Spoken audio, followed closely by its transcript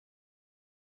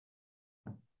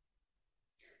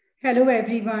Hello,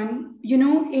 everyone. You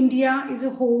know, India is a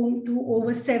home to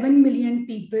over 7 million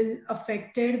people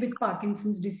affected with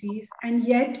Parkinson's disease, and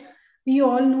yet we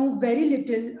all know very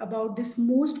little about this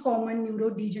most common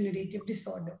neurodegenerative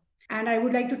disorder. And I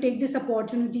would like to take this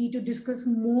opportunity to discuss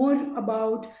more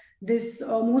about this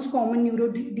most common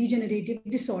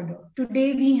neurodegenerative disorder.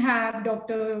 Today, we have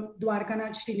Dr.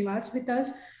 Dwarakanath with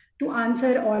us to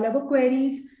answer all our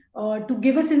queries, to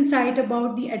give us insight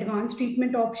about the advanced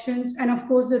treatment options, and of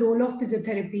course, the role of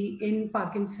physiotherapy in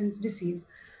Parkinson's disease.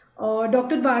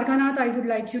 Dr. Dwarakanath, I would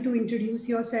like you to introduce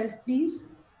yourself, please.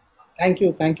 Thank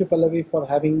you, Pallavi, for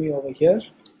having me over here.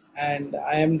 And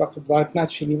I am Dr.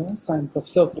 Dwarakanath Srinivas. I'm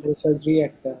Professor of Neurosurgery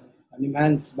at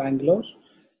NIMHANS, Bangalore.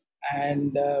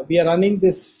 And we are running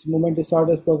this movement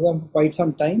disorders program for quite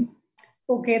some time.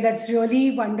 Okay, that's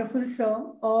really wonderful, sir.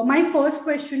 My first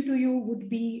question to you would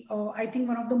be I think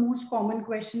one of the most common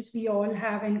questions we all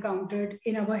have encountered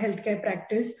in our healthcare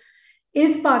practice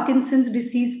is Parkinson's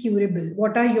disease curable?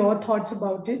 What are your thoughts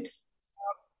about it?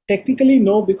 Technically,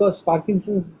 no, because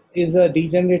Parkinson's is a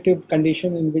degenerative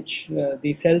condition in which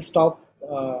the cells stop,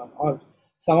 or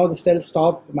some of the cells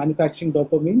stop manufacturing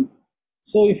dopamine.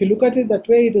 So, if you look at it that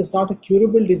way, it is not a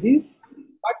curable disease.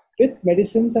 But with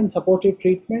medicines and supportive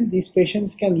treatment, these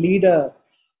patients can lead a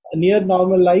near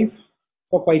normal life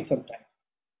for quite some time.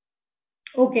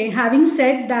 Okay, having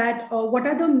said that, what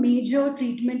are the major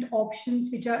treatment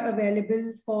options which are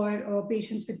available for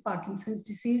patients with Parkinson's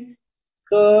disease?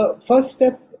 The first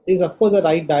step is, of course, the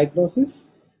right diagnosis,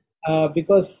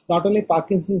 because not only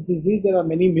Parkinson's disease, there are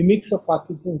many mimics of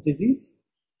Parkinson's disease.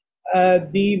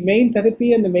 The main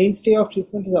therapy and the mainstay of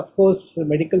treatment is, of course,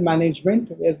 medical management,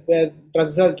 where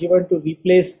drugs are given to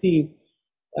replace the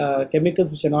chemicals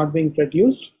which are not being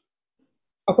produced.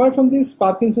 Apart from this,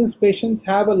 Parkinson's patients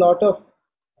have a lot of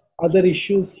other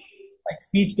issues like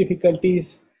speech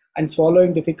difficulties and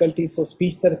swallowing difficulties, so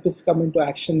speech therapists come into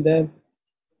action there.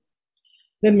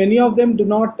 Then many of them do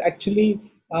not actually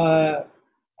are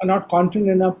not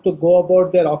confident enough to go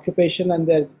about their occupation and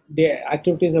their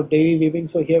activities of daily living.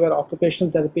 So here where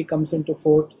occupational therapy comes into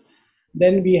fore.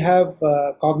 Then we have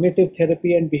cognitive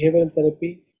therapy and behavioral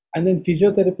therapy, and then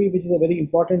physiotherapy, which is a very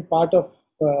important part of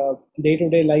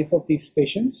day-to-day life of these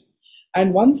patients.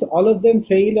 And once all of them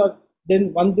fail, or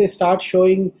then once they start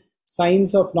showing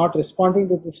signs of not responding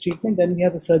to this treatment, then we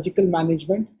have the surgical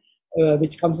management,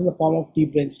 which comes in the form of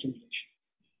deep brain stimulation.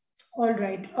 All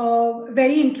right,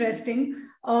 very interesting.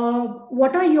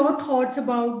 What are your thoughts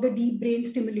about the deep brain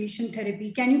stimulation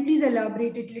therapy? Can you please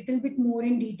elaborate it a little bit more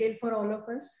in detail for all of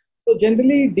us? So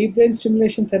generally, deep brain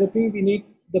stimulation therapy,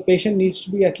 the patient needs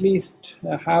to be at least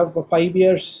have a 5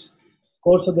 years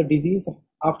course of the disease.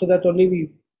 After that, only we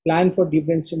plan for deep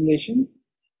brain stimulation,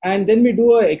 and then we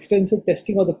do a extensive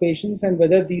testing of the patients and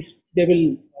whether they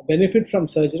will benefit from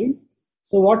surgery.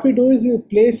 So what we do is we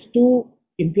place two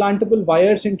implantable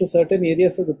wires into certain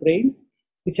areas of the brain,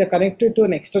 which are connected to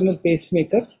an external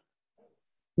pacemaker,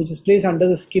 which is placed under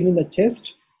the skin in the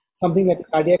chest, something like a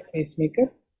cardiac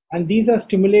pacemaker. And these are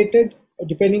stimulated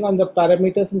depending on the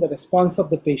parameters and the response of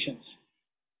the patients.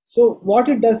 So what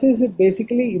it does is it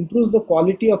basically improves the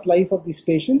quality of life of these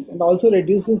patients and also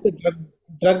reduces the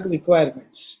drug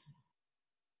requirements.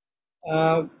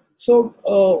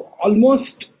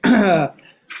 Almost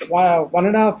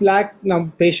 1.5 lakh now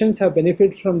patients have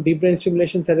benefited from deep brain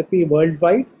stimulation therapy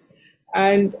worldwide.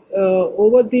 And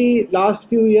over the last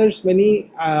few years,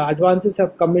 many advances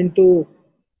have come into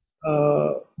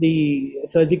the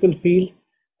surgical field,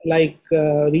 like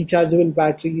rechargeable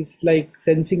batteries, like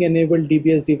sensing-enabled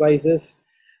DBS devices,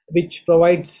 which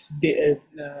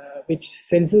which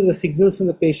senses the signals from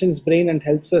the patient's brain and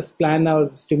helps us plan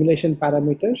our stimulation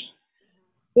parameters.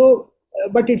 So,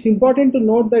 but it's important to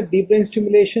note that deep brain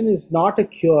stimulation is not a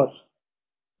cure.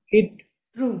 It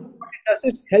True.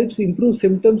 it helps improve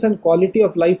symptoms and quality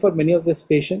of life for many of these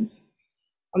patients.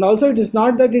 And also, it is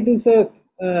not that it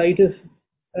is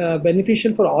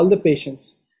beneficial for all the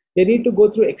patients. They need to go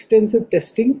through extensive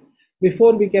testing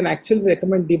before we can actually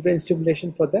recommend deep brain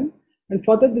stimulation for them. And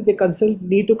for that, they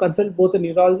need to consult both a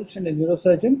neurologist and a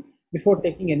neurosurgeon before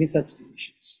taking any such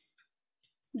decisions.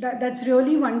 That's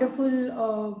really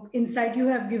wonderful insight you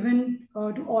have given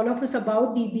to all of us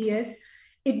about DBS.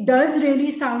 It does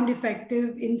really sound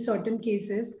effective in certain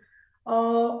cases.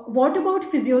 What about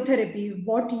physiotherapy?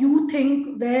 What you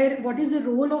think, what is the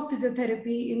role of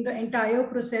physiotherapy in the entire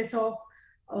process of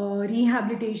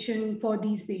rehabilitation for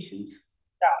these patients?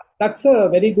 Yeah, that's a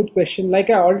very good question. Like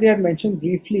I already had mentioned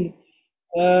briefly,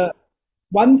 uh,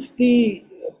 once the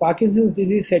Parkinson's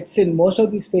disease sets in, most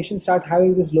of these patients start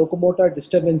having these locomotor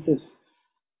disturbances,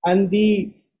 and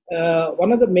the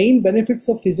one of the main benefits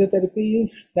of physiotherapy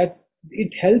is that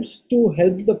it helps to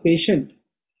help the patient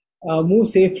move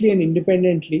safely and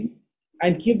independently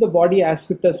and keep the body as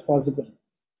fit as possible.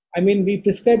 I mean, we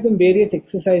prescribe them various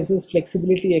exercises,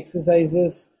 flexibility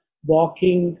exercises,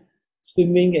 walking,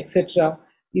 swimming, etc.,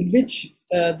 in which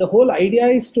the whole idea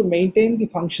is to maintain the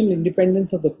functional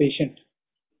independence of the patient.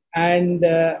 And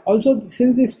also,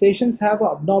 since these patients have an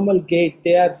abnormal gait,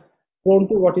 they are prone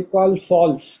to what you call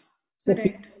falls. So,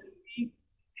 Correct.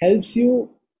 helps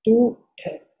you to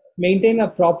maintain a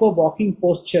proper walking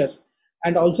posture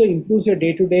and also improves your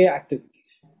day-to-day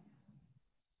activities.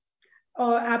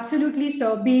 Absolutely,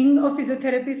 sir. Being a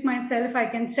physiotherapist myself, I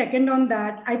can second on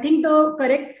that. I think the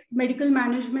correct medical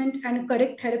management and a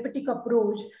correct therapeutic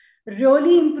approach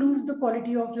really improves the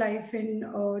quality of life in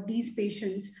these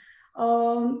patients.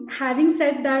 Having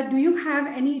said that, do you have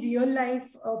any real life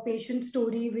patient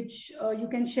story which you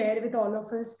can share with all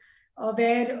of us,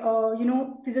 where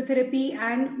physiotherapy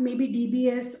and maybe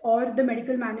DBS or the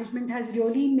medical management has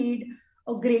really made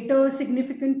a greater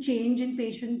significant change in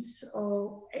patients'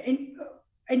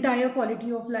 entire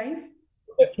quality of life?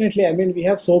 Definitely. I mean, we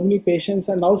have so many patients,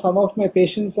 and now some of my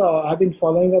patients have been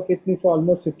following up with me for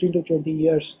almost 15 to 20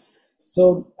 years.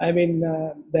 So, I mean,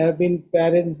 there have been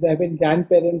parents, there have been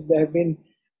grandparents, there have been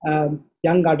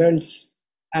young adults,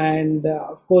 and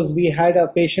of course, we had a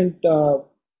patient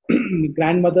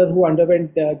grandmother who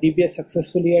underwent DBS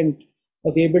successfully and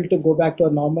was able to go back to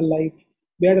a normal life.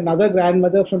 We had another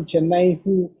grandmother from Chennai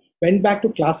who went back to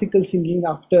classical singing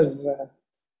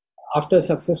after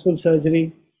successful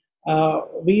surgery.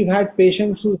 We've had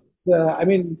patients who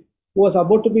was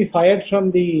about to be fired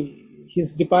from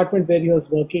his department where he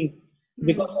was working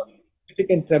because of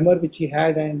significant tremor which he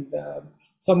had, and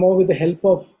somehow with the help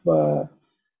of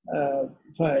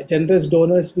generous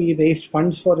donors, we raised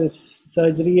funds for his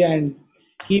surgery, and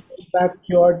he went back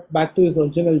cured back to his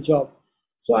original job.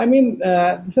 So, I mean,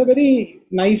 these are very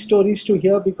nice stories to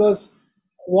hear, because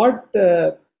what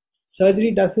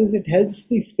surgery does is it helps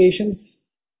these patients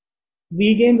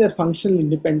regain their functional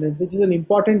independence, which is an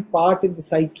important part in the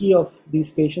psyche of these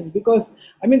patients, because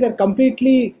I mean, they're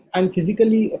completely and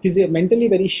mentally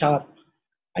very sharp,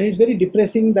 and it's very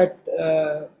depressing that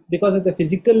because of the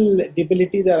physical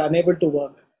debility they're unable to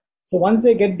work. So once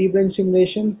they get deep brain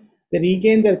stimulation, they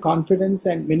regain their confidence,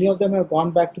 and many of them have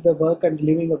gone back to their work and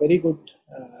living a very good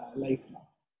life now.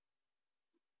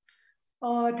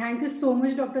 Thank you so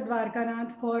much, Dr.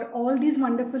 Dwarakanath, for all these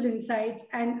wonderful insights.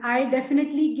 And I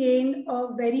definitely gain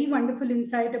a very wonderful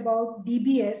insight about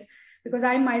DBS, because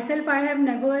I myself, I have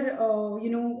never,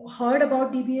 heard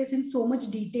about DBS in so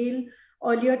much detail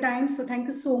earlier times. So thank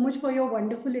you so much for your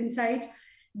wonderful insights.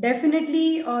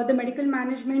 Definitely, the medical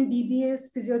management, DBS,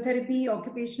 physiotherapy,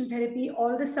 occupational therapy,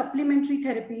 all the supplementary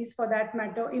therapies for that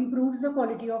matter, improves the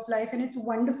quality of life. And it's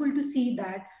wonderful to see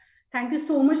that. Thank you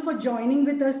so much for joining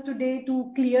with us today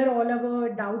to clear all our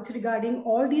doubts regarding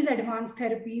all these advanced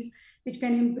therapies which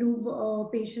can improve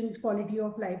patients' quality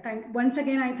of life. Once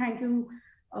again, I thank you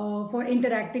for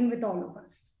interacting with all of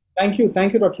us. Thank you,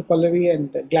 Dr. Pallavi,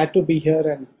 and glad to be here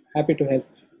and happy to help.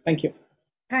 Thank you.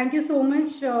 Thank you so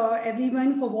much,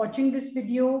 everyone, for watching this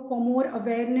video. For more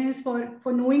awareness,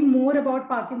 for knowing more about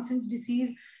Parkinson's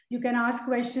disease, you can ask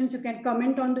questions, you can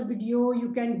comment on the video,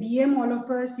 you can DM all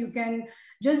of us, you can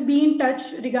just be in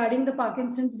touch regarding the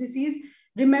Parkinson's disease.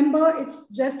 Remember, it's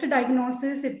just a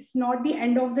diagnosis. It's not the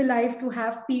end of the life to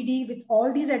have PD. With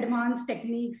all these advanced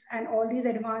techniques and all these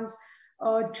advanced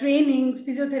trainings,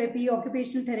 physiotherapy,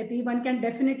 occupational therapy, one can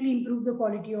definitely improve the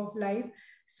quality of life.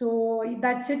 So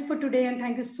that's it for today, and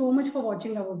thank you so much for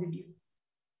watching our video.